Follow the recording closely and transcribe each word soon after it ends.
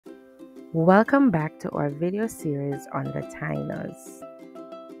Welcome back to our video series on the Tainos.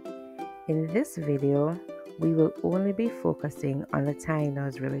 In this video, we will only be focusing on the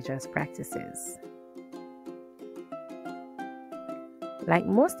Tainos' religious practices. Like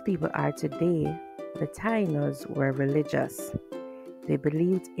most people are today, the Tainos were religious. They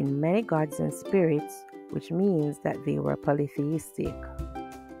believed in many gods and spirits, which means that they were polytheistic.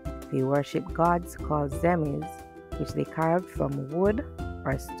 They worshipped gods called zemis, which they carved from wood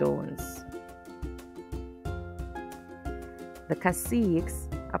or stones. The caciques,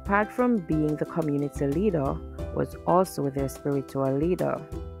 apart from being the community leader, was also their spiritual leader.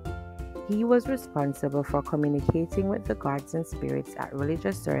 He was responsible for communicating with the gods and spirits at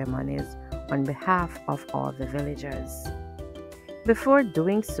religious ceremonies on behalf of all the villagers. Before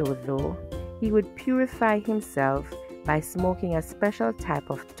doing so, though, he would purify himself by smoking a special type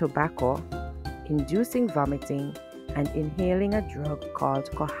of tobacco, inducing vomiting, and inhaling a drug called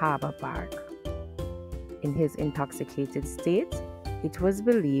cohaba bark. In his intoxicated state, it was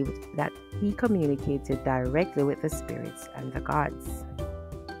believed that he communicated directly with the spirits and the gods.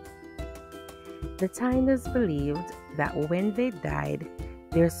 The Tainos believed that when they died,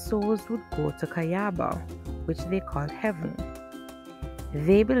 their souls would go to Kayaba, which they called heaven.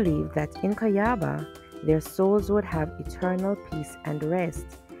 They believed that in Kayaba, their souls would have eternal peace and rest,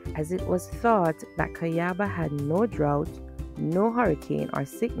 as it was thought that Kayaba had no drought, no hurricane or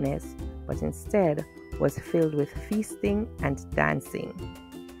sickness, but instead was filled with feasting and dancing.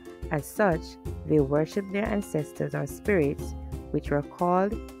 As such, they worshipped their ancestors or spirits, which were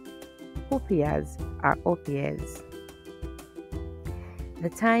called Upias or Opies. The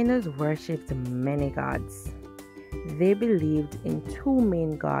Tainos worshipped many gods. They believed in two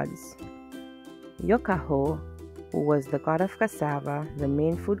main gods, Yokaho, who was the god of cassava, the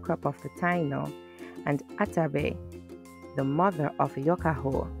main food crop of the Taino, and Atabe, the mother of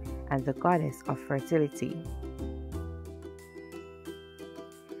Yokaho and the goddess of fertility.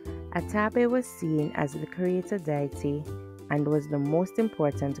 Atabe was seen as the creator deity and was the most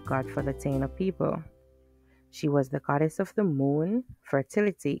important god for the Taino people. She was the goddess of the moon,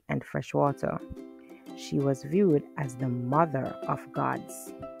 fertility, and fresh water. She was viewed as the mother of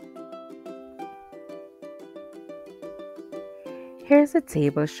gods. Here's a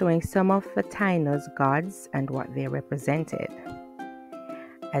table showing some of the Tainos' gods and what they represented.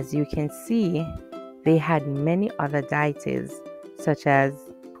 As you can see, they had many other deities, such as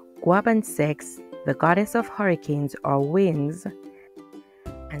Guabansex, the goddess of hurricanes or winds,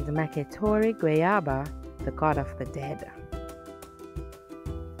 and Maketori Guayaba, the god of the dead.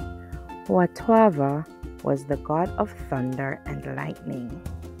 Huatwava was the god of thunder and lightning.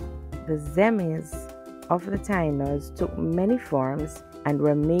 The zemis of the Tainos took many forms and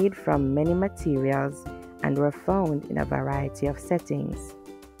were made from many materials and were found in a variety of settings.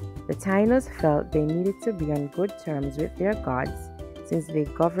 The Tainos felt they needed to be on good terms with their gods since they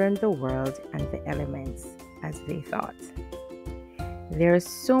governed the world and the elements, as they thought. There is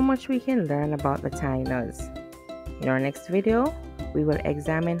so much we can learn about the Tainos. In our next video, we will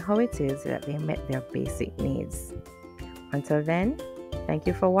examine how it is that they met their basic needs. Until then, thank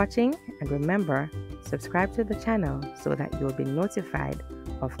you for watching, and remember, subscribe to the channel so that you will be notified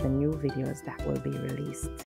of the new videos that will be released.